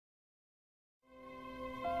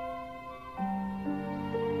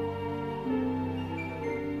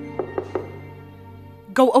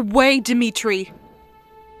Go away, Dmitri!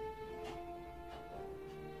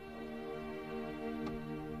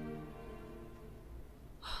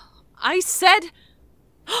 I said...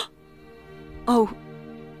 Oh,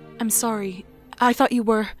 I'm sorry. I thought you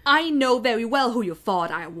were... I know very well who you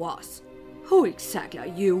thought I was. Who exactly are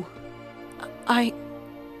you? I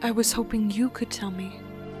was hoping you could tell me.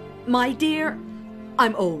 My dear,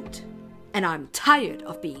 I'm old, and I'm tired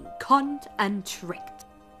of being conned and tricked.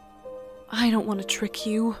 I don't want to trick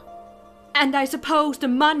you. And I suppose the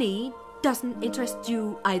money doesn't interest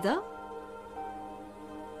you either?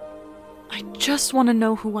 I just want to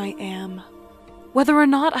know who I am. Whether or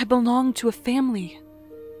not I belong to a family.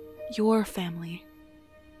 Your family.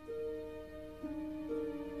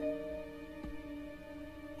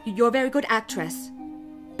 You're a very good actress.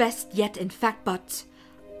 Best yet, in fact, but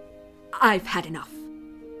I've had enough.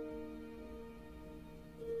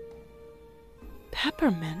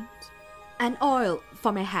 Peppermint? And oil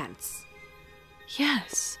for my hands.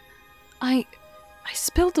 Yes. I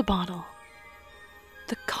spilled a bottle.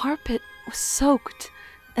 The carpet was soaked,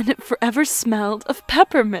 and it forever smelled of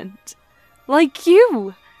peppermint. Like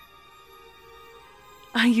you!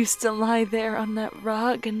 I used to lie there on that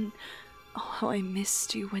rug, and oh, how I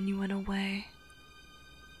missed you when you went away.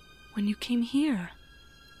 When you came here.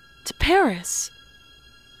 To Paris.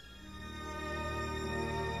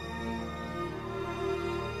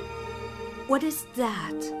 What is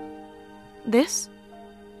that? This?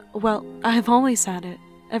 Well, I've always had it,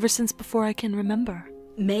 ever since before I can remember.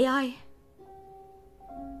 May I?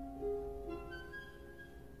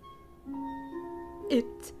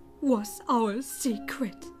 It was our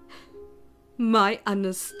secret. My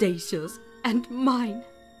Anastasia's and mine.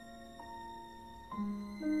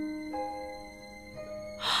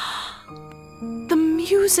 The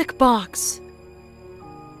music box!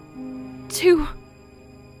 To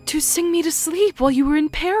sing me to sleep while you were in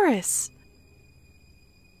Paris.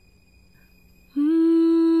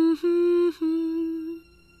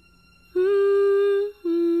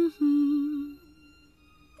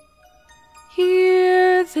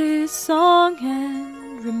 Hear this song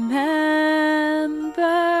and remember,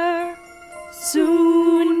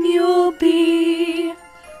 soon you'll be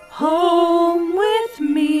home with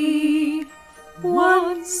me.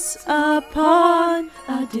 Once upon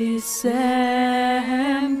a December.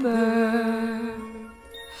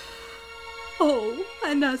 Oh,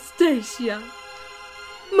 Anastasia.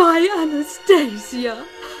 My Anastasia.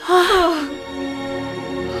 Oh.